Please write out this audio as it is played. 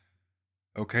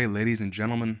Okay, ladies and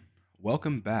gentlemen,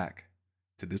 welcome back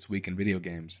to This Week in Video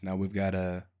Games. Now we've got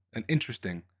an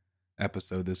interesting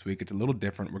episode this week. It's a little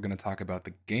different. We're going to talk about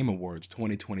the Game Awards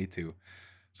 2022.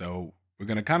 So we're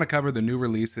going to kind of cover the new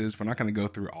releases. We're not going to go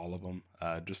through all of them,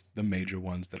 just the major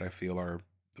ones that I feel are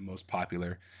the most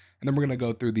popular. And then we're going to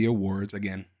go through the awards.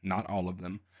 Again, not all of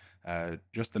them,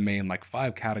 just the main like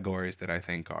 5 categories that I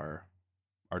think are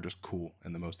just cool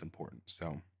and the most important.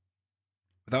 So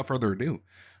without further ado,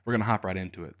 we're going to hop right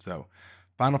into it. So,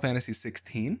 Final Fantasy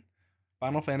 16.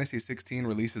 Final Fantasy 16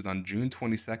 releases on June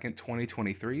 22nd,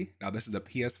 2023. Now, this is a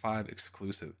PS5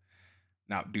 exclusive.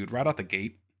 Now, dude, right out the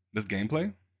gate, this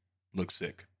gameplay looks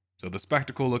sick. So, the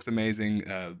spectacle looks amazing.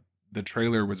 The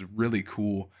trailer was really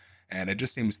cool, and it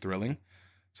just seems thrilling.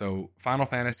 So, Final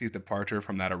Fantasy's departure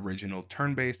from that original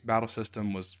turn based battle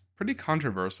system was pretty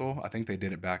controversial. I think they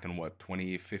did it back in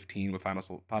 2015 with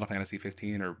Final Fantasy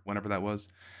 15 or whenever that was.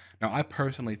 Now, I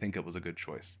personally think it was a good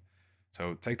choice.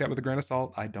 So, take that with a grain of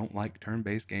salt. I don't like turn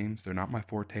based games. They're not my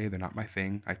forte, they're not my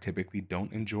thing. I typically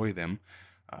don't enjoy them.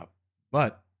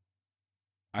 But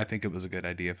I think it was a good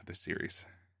idea for the series.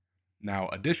 Now,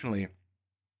 additionally,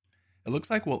 it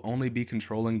looks like we'll only be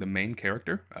controlling the main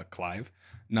character, Clive,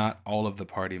 not all of the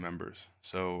party members.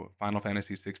 So, Final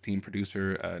Fantasy 16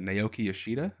 producer Naoki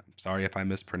Yoshida, I'm sorry if I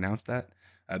mispronounced that,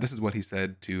 this is what he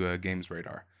said to Games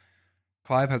Radar.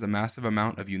 Clive has a massive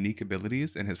amount of unique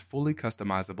abilities in his fully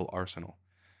customizable arsenal.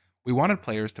 We wanted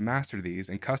players to master these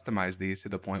and customize these to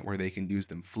the point where they can use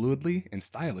them fluidly and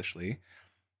stylishly,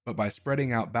 but by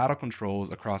spreading out battle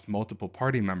controls across multiple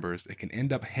party members, it can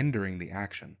end up hindering the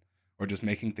action or just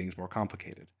making things more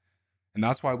complicated. And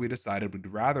that's why we decided we'd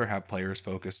rather have players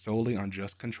focus solely on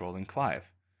just controlling Clive.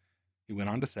 He went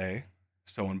on to say,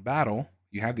 so in battle,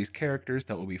 you have these characters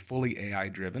that will be fully AI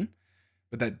driven,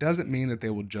 but that doesn't mean that they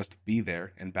will just be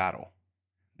there in battle.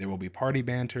 There will be party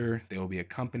banter, they will be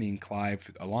accompanying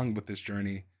Clive along this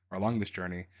journey,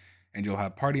 and you'll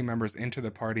have party members enter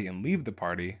the party and leave the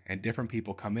party, and different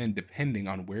people come in depending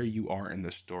on where you are in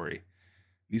the story.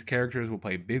 These characters will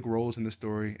play big roles in the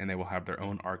story, and they will have their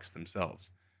own arcs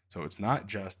themselves. So it's not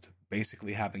just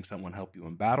basically having someone help you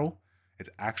in battle, it's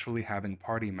actually having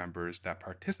party members that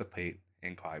participate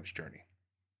in Clive's journey.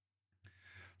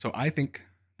 So I think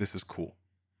this is cool.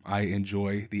 I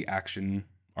enjoy the action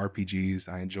RPGs,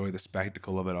 I enjoy the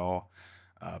spectacle of it all,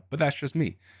 but that's just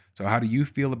me. So, how do you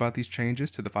feel about these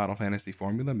changes to the Final Fantasy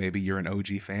formula? Maybe you're an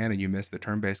OG fan and you miss the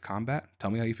turn based combat. Tell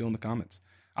me how you feel in the comments.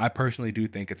 I personally do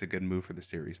think it's a good move for the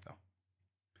series, though.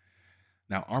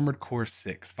 Now, Armored Core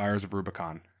 6 Fires of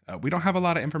Rubicon. We don't have a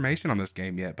lot of information on this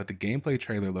game yet, but the gameplay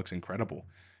trailer looks incredible.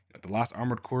 The last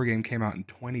Armored Core game came out in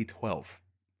 2012.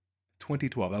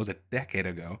 2012, that was a decade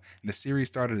ago. And the series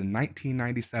started in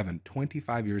 1997,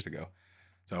 25 years ago.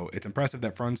 So it's impressive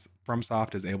that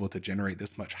FromSoft is able to generate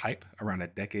this much hype around a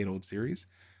decade-old series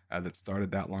that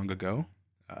started that long ago.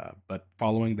 But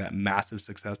following that massive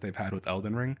success they've had with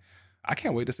Elden Ring, I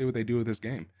can't wait to see what they do with this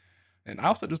game. And I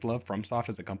also just love FromSoft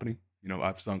as a company.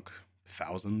 I've sunk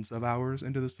thousands of hours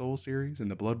into the Soul series and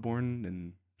the Bloodborne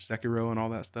and Sekiro and all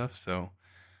that stuff. So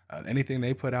anything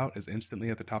they put out is instantly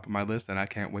at the top of my list, and I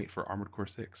can't wait for Armored Core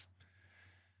 6.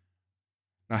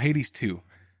 Now, Hades 2.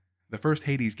 The first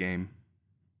Hades game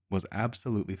was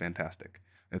absolutely fantastic.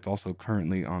 It's also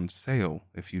currently on sale.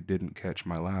 If you didn't catch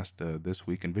my last This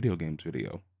Week in Video Games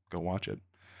video, go watch it.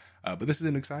 But this is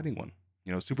an exciting one.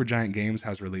 Supergiant Games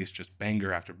has released just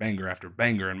banger after banger after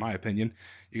banger, in my opinion.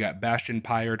 You got Bastion,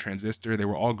 Pyre, Transistor. They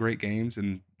were all great games,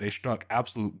 and they struck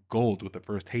absolute gold with the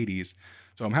first Hades.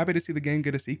 So I'm happy to see the game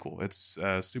get a sequel. It's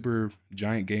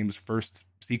Supergiant Games' first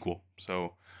sequel,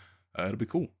 so it'll be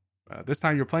cool. This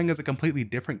time you're playing as a completely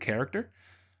different character.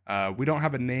 We don't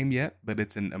have a name yet, but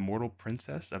it's an immortal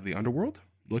princess of the underworld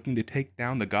looking to take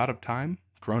down the god of time,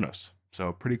 Kronos.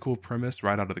 So pretty cool premise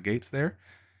right out of the gates there.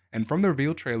 And from the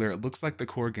reveal trailer, it looks like the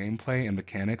core gameplay and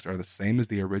mechanics are the same as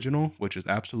the original, which is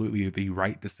absolutely the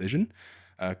right decision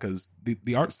because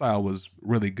the art style was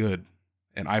really good,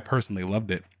 and I personally loved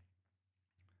it.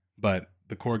 But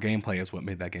the core gameplay is what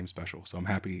made that game special, so I'm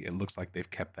happy it looks like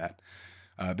they've kept that.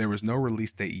 There was no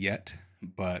release date yet,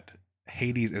 but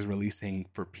Hades is releasing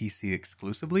for PC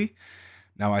exclusively.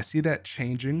 Now, I see that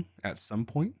changing at some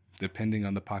point, depending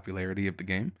on the popularity of the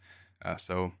game.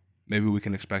 So maybe we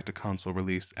can expect a console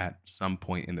release at some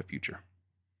point in the future.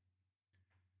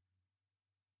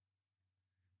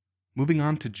 Moving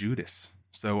on to Judas.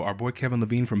 So our boy Kevin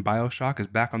Levine from BioShock is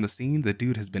back on the scene. The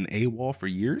dude has been AWOL for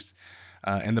years.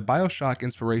 And the BioShock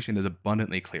inspiration is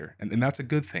abundantly clear. And that's a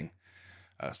good thing.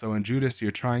 So in Judas,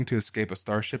 you're trying to escape a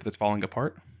starship that's falling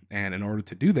apart. And in order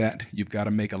to do that, you've got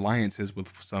to make alliances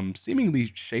with some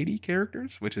seemingly shady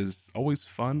characters, which is always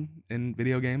fun in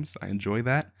video games. I enjoy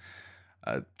that.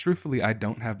 Truthfully, I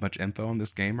don't have much info on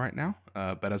this game right now,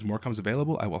 but as more comes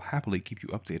available, I will happily keep you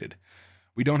updated.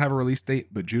 We don't have a release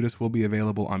date, but Judas will be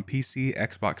available on PC,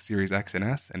 Xbox Series X and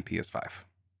S, and PS5.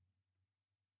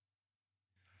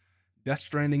 Death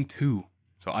Stranding 2.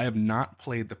 So I have not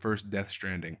played the first Death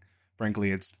Stranding.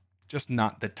 Frankly, it's just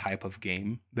not the type of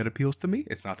game that appeals to me.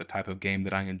 It's not the type of game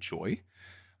that I enjoy.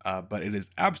 But it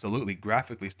is absolutely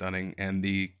graphically stunning, and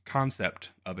the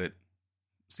concept of it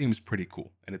seems pretty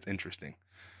cool, and it's interesting.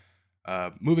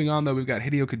 Moving on, though, we've got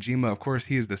Hideo Kojima. Of course,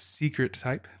 he is the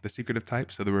secretive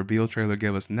type, so the reveal trailer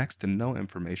gave us next to no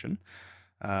information.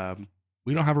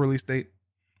 We don't have a release date,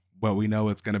 but we know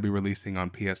it's going to be releasing on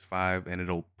PS5, and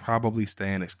it'll probably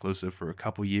stay an exclusive for a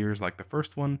couple years like the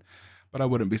first one, but I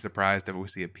wouldn't be surprised if we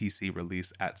see a PC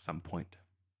release at some point.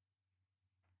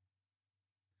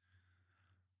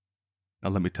 Now,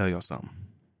 let me tell y'all something.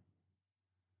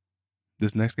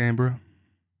 This next game, bro,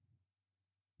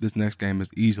 this next game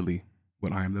is easily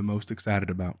what I am the most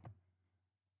excited about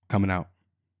coming out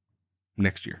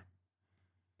next year.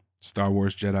 Star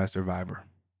Wars Jedi Survivor.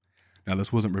 Now,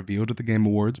 this wasn't revealed at the Game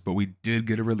Awards, but we did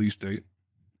get a release date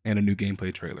and a new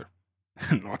gameplay trailer.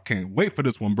 I can't wait for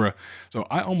this one, bruh. So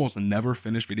I almost never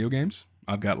finish video games.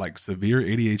 I've got like severe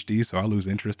ADHD, so I lose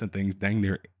interest in things dang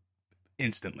near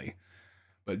instantly.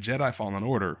 But Jedi Fallen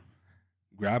Order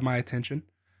grabbed my attention,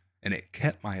 and it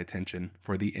kept my attention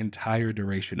for the entire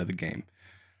duration of the game.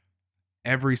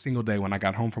 Every single day when I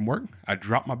got home from work, I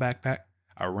dropped my backpack,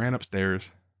 I ran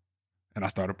upstairs, and I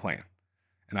started playing.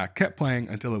 And I kept playing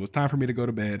until it was time for me to go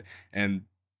to bed, and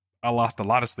I lost a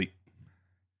lot of sleep.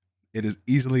 It is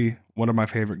easily one of my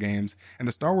favorite games, and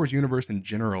the Star Wars universe in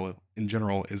general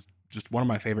is just one of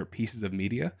my favorite pieces of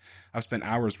media. I've spent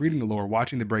hours reading the lore,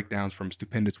 watching the breakdowns from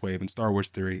Stupendous Wave and Star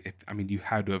Wars Theory. You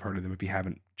had to have heard of them if you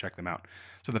haven't checked them out.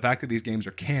 So the fact that these games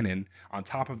are canon, on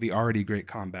top of the already great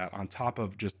combat, on top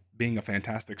of just being a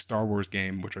fantastic Star Wars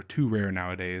game, which are too rare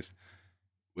nowadays,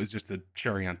 was just a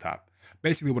cherry on top.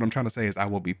 Basically, what I'm trying to say is I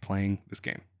will be playing this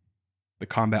game. The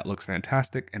combat looks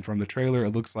fantastic, and from the trailer,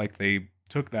 it looks like they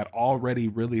took that already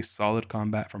really solid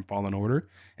combat from Fallen Order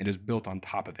and just built on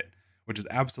top of it, which is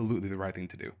absolutely the right thing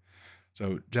to do.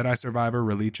 So Jedi Survivor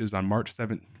releases on March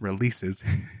 17th,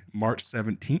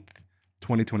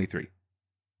 2023.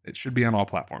 It should be on all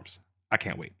platforms. I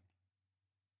can't wait.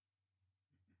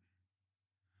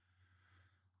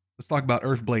 Let's talk about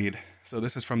Earthblade. So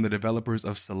this is from the developers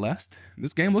of Celeste.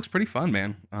 This game looks pretty fun,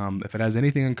 man. If it has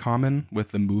anything in common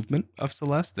with the movement of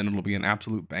Celeste, then it'll be an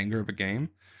absolute banger of a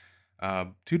game.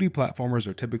 2D platformers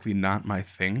are typically not my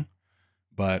thing,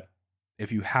 but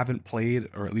if you haven't played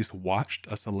or at least watched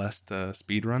a Celeste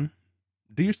speedrun,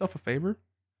 do yourself a favor,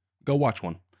 go watch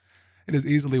one. It is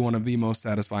easily one of the most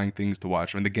satisfying things to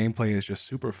watch. The gameplay is just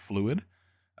super fluid.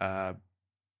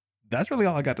 That's really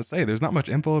all I got to say. There's not much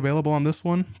info available on this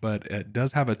one, but it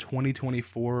does have a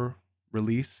 2024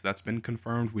 release that's been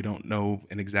confirmed. We don't know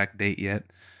an exact date yet.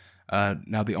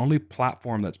 Now, the only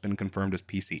platform that's been confirmed is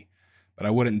PC. But I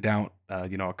wouldn't doubt,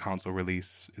 a console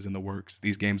release is in the works.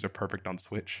 These games are perfect on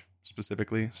Switch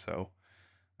specifically, so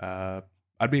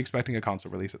I'd be expecting a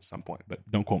console release at some point, but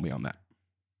don't quote me on that.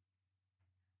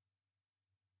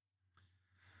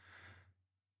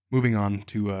 Moving on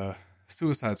to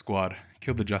Suicide Squad,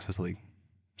 Kill the Justice League.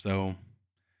 So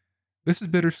this is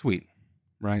bittersweet,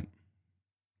 right?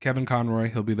 Kevin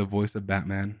Conroy, he'll be the voice of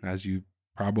Batman. As you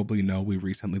probably know, we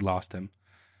recently lost him.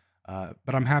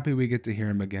 But I'm happy we get to hear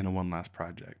him again in one last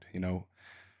project.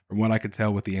 From what I could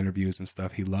tell with the interviews and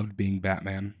stuff, he loved being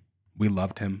Batman. We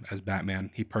loved him as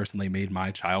Batman. He personally made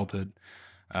my childhood.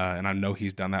 And I know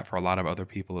he's done that for a lot of other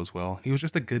people as well. He was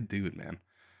just a good dude,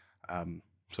 man.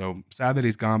 So sad that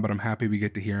he's gone, but I'm happy we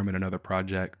get to hear him in another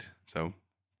project. So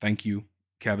thank you,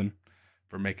 Kevin,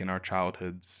 for making our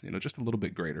childhoods, just a little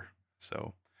bit greater.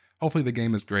 So hopefully the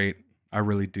game is great. I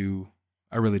really do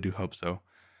hope so.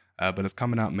 But it's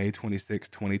coming out May 26,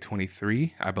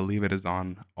 2023. I believe it is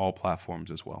on all platforms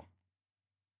as well.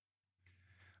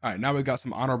 All right, now we've got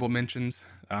some honorable mentions.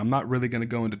 I'm not really going to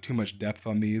go into too much depth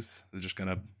on these. I'm just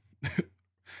going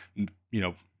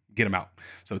to, get them out.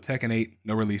 So Tekken 8,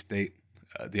 no release date.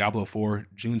 Diablo 4,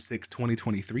 June 6,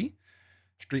 2023.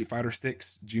 Street Fighter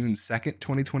 6, June 2nd,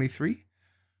 2023.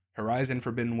 Horizon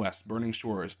Forbidden West, Burning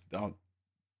Shores.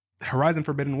 Horizon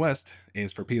Forbidden West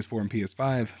is for PS4 and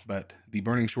PS5, but the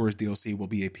Burning Shores DLC will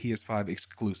be a PS5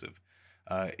 exclusive.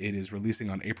 It is releasing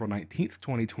on April 19th,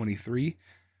 2023.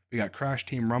 We got Crash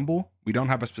Team Rumble. We don't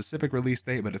have a specific release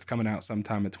date, but it's coming out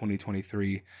sometime in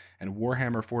 2023. And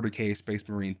Warhammer 40k Space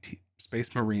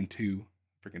Marine 2,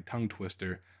 freaking tongue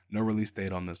twister. No release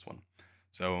date on this one.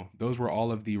 So those were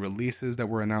all of the releases that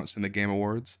were announced in the Game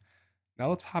Awards. Now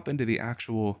let's hop into the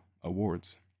actual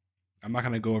awards. I'm not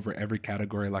going to go over every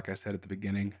category like I said at the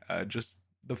beginning, just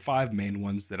the 5 main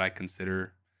ones that I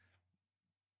consider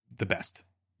the best.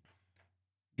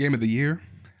 Game of the Year,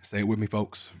 say it with me,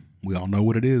 folks. We all know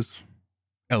what it is.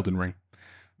 Elden Ring.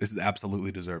 This is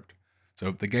absolutely deserved.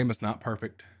 So the game is not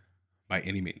perfect by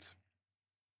any means.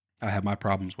 I have my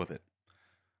problems with it.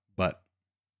 But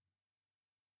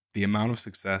the amount of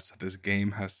success this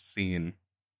game has seen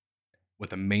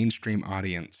with a mainstream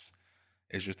audience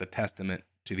is just a testament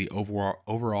to the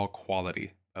overall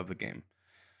quality of the game.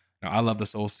 Now, I love the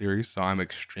Souls series, so I'm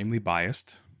extremely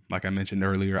biased. Like I mentioned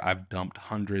earlier, I've dumped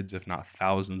hundreds, if not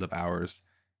thousands, of hours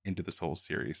into the Souls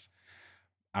series.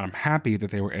 And I'm happy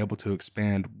that they were able to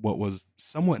expand what was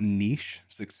somewhat niche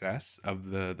success of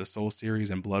the Souls series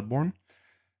and Bloodborne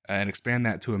and expand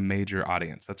that to a major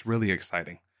audience. That's really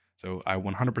exciting. So I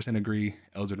 100% agree,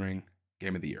 Elden Ring,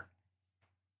 Game of the Year.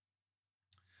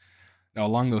 Now,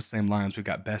 along those same lines, we've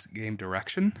got Best Game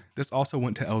Direction. This also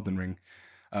went to Elden Ring.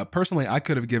 Personally, I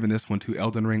could have given this one to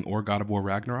Elden Ring or God of War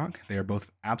Ragnarok. They are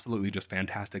both absolutely just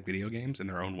fantastic video games in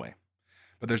their own way.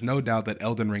 But there's no doubt that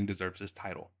Elden Ring deserves this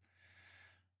title.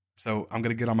 So I'm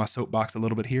going to get on my soapbox a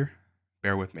little bit here.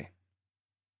 Bear with me.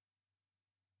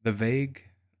 The vague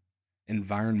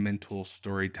environmental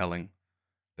storytelling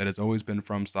that has always been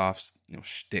FromSoft's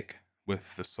shtick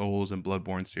with the Souls and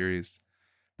Bloodborne series,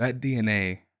 that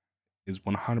DNA is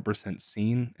 100%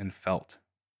 seen and felt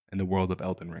in the world of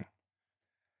Elden Ring.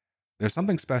 There's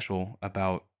something special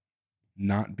about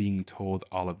not being told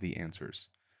all of the answers,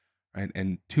 right?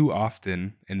 And too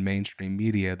often in mainstream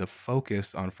media, the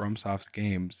focus on FromSoft's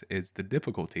games is the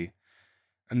difficulty.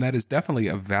 And that is definitely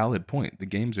a valid point. The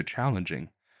games are challenging.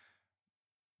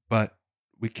 But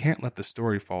we can't let the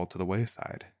story fall to the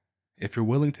wayside. If you're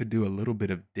willing to do a little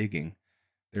bit of digging,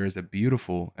 there is a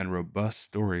beautiful and robust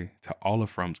story to all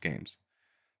of From's games.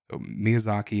 So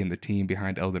Miyazaki and the team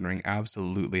behind Elden Ring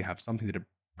absolutely have something to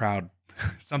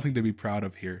be proud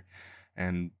of here,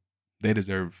 and they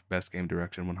deserve Best Game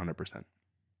Direction 100%.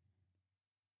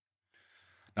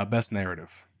 Now, Best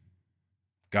Narrative,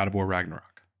 God of War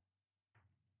Ragnarok.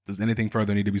 Does anything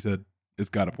further need to be said? It's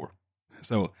God of War.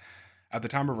 So, at the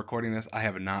time of recording this, I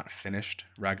have not finished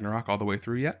Ragnarok all the way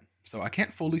through yet, so I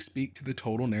can't fully speak to the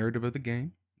total narrative of the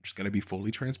game. I'm just going to be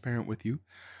fully transparent with you.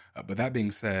 But that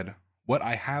being said, what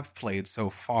I have played so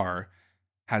far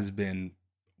has been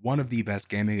one of the best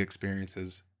gaming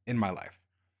experiences in my life.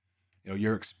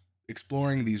 You're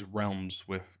exploring these realms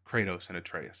with Kratos and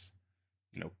Atreus.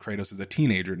 Kratos is a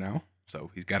teenager now,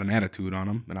 so he's got an attitude on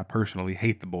him, and I personally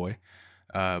hate the boy.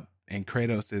 And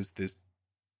Kratos is this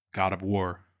god of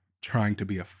war trying to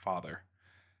be a father.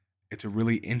 It's a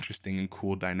really interesting and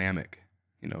cool dynamic.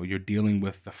 You're dealing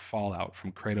with the fallout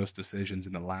from Kratos' decisions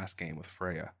in the last game with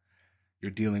Freya. You're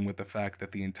dealing with the fact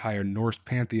that the entire Norse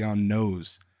pantheon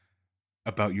knows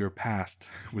about your past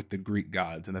with the Greek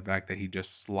gods and the fact that he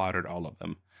just slaughtered all of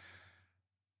them.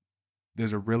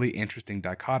 There's a really interesting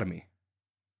dichotomy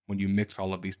when you mix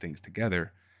all of these things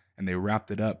together, and they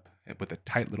wrapped it up with a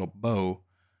tight little bow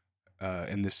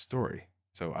in this story.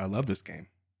 So I love this game.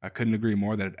 I couldn't agree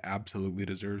more that it absolutely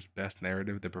deserves Best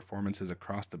Narrative. The performances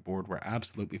across the board were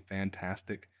absolutely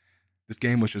fantastic. This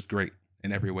game was just great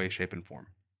in every way, shape, and form.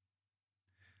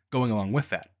 Going along with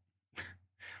that,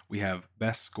 we have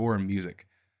Best Score and Music,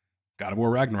 God of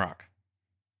War Ragnarok.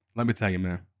 Let me tell you,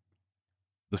 man,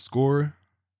 the score,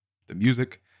 the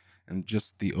music, and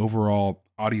just the overall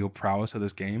audio prowess of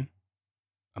this game,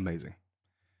 amazing.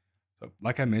 So,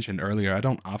 like I mentioned earlier, I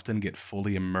don't often get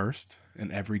fully immersed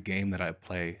in every game that I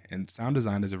play, and sound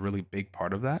design is a really big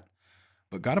part of that.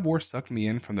 But God of War sucked me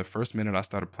in from the first minute I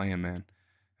started playing, man.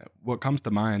 What comes to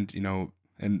mind,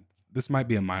 and this might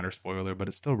be a minor spoiler, but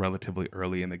it's still relatively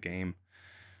early in the game.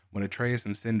 When Atreus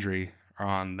and Sindri are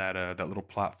on that little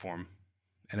platform,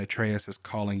 and Atreus is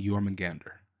calling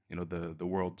Jormungandr, the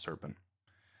world serpent.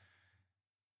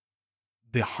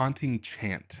 The haunting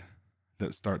chant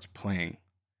that starts playing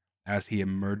as he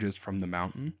emerges from the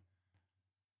mountain,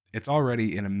 it's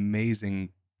already an amazing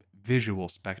visual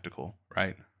spectacle,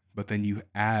 right? But then you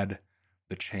add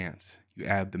the chant, you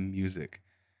add the music,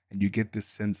 and you get this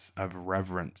sense of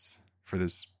reverence for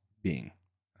this being.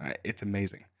 It's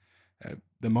amazing.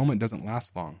 The moment doesn't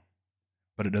last long,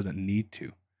 but it doesn't need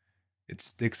to. It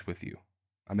sticks with you.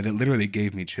 I mean, it literally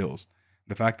gave me chills.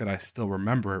 The fact that I still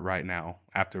remember it right now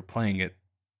after playing it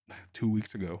 2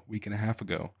 weeks ago, week and a half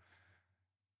ago,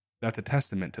 that's a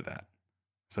testament to that.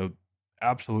 So,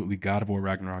 absolutely, God of War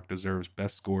Ragnarok deserves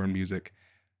best score in music.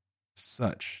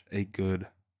 Such a good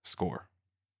score.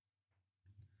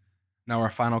 Now, our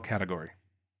final category,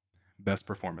 best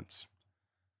performance.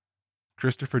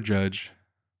 Christopher Judge,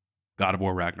 God of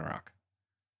War Ragnarok.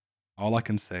 All I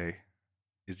can say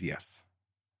is yes.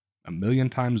 A million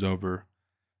times over,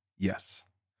 yes.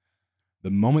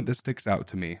 The moment that sticks out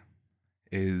to me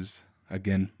is,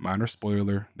 again, minor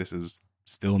spoiler, this is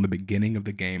still in the beginning of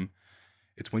the game.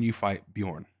 It's when you fight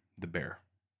Bjorn, the bear.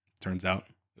 Turns out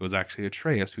it was actually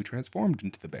Atreus who transformed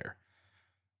into the bear.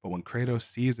 But when Kratos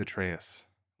sees Atreus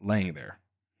laying there,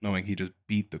 knowing he just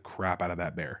beat the crap out of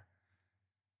that bear,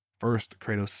 first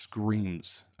Kratos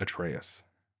screams Atreus.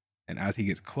 And as he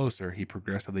gets closer, he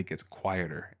progressively gets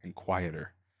quieter and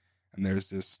quieter. And there's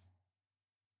this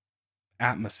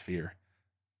atmosphere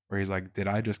where he's like, did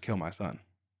I just kill my son?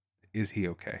 Is he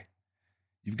okay?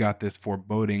 You've got this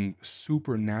foreboding,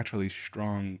 supernaturally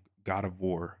strong god of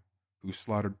war who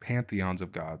slaughtered pantheons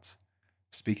of gods,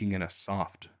 speaking in a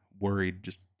soft, worried,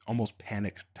 just almost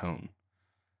panicked tone.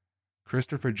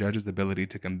 Christopher Judge's ability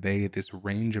to convey this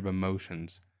range of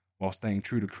emotions while staying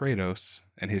true to Kratos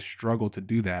and his struggle to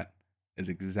do that is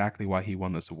exactly why he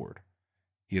won this award.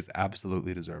 He is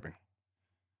absolutely deserving.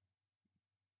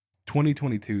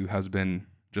 2022 has been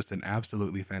just an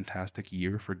absolutely fantastic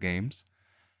year for games,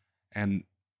 and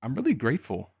I'm really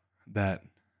grateful that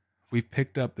we've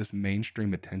picked up this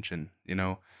mainstream attention. You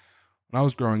know, when I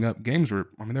was growing up, games were,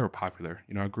 they were popular.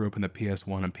 You know, I grew up in the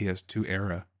PS1 and PS2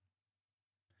 era,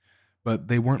 but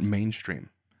they weren't mainstream,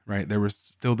 right? There was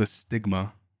still this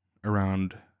stigma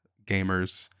around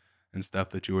gamers and stuff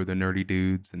that you were the nerdy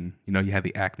dudes and, you know, you had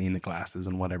the acne and the glasses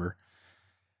and whatever.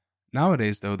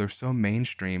 Nowadays, though, they're so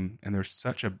mainstream and there's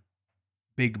such a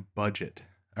big budget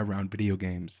around video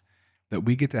games that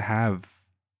we get to have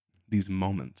these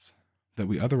moments that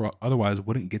we otherwise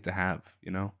wouldn't get to have,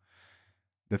 you know?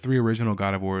 The 3 original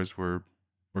God of Wars were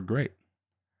great,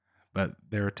 but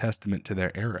they're a testament to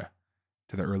their era,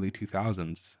 to the early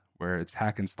 2000s, where it's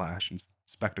hack and slash and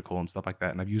spectacle and stuff like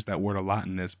that. And I've used that word a lot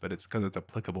in this, but it's because it's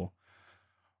applicable.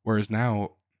 Whereas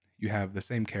now you have the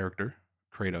same character,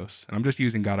 Kratos, and I'm just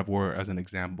using God of War as an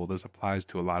example. This applies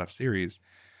to a lot of series,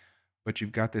 but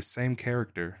you've got this same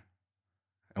character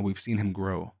and we've seen him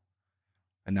grow.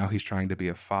 And now he's trying to be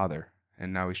a father,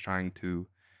 and now he's trying to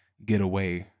get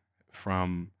away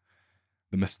from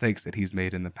the mistakes that he's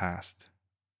made in the past.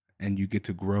 And you get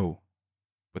to grow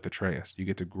with Atreus. You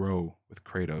get to grow with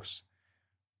Kratos.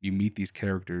 You meet these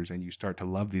characters and you start to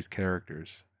love these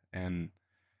characters, and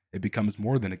it becomes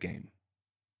more than a game.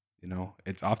 You know,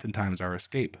 it's oftentimes our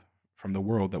escape from the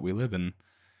world that we live in.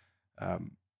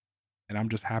 And I'm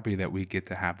just happy that we get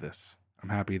to have this. I'm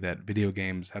happy that video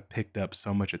games have picked up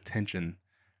so much attention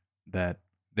that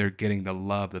they're getting the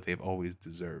love that they've always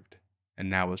deserved. And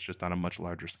now it's just on a much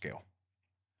larger scale.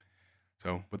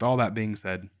 So with all that being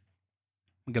said,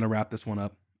 I'm going to wrap this one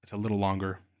up. It's a little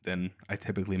longer than I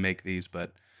typically make these,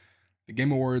 but the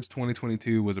Game Awards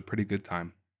 2022 was a pretty good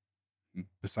time.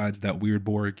 Besides that weird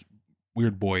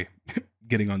boy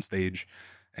getting on stage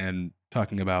and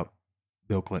talking about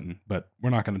Bill Clinton, but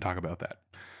we're not going to talk about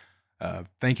that.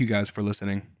 Thank you guys for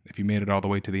listening. If you made it all the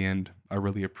way to the end, I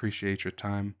really appreciate your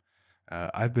time.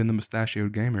 I've been the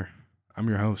Mustachioed Gamer. I'm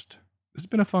your host. This has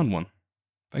been a fun one.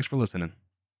 Thanks for listening.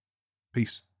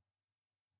 Peace.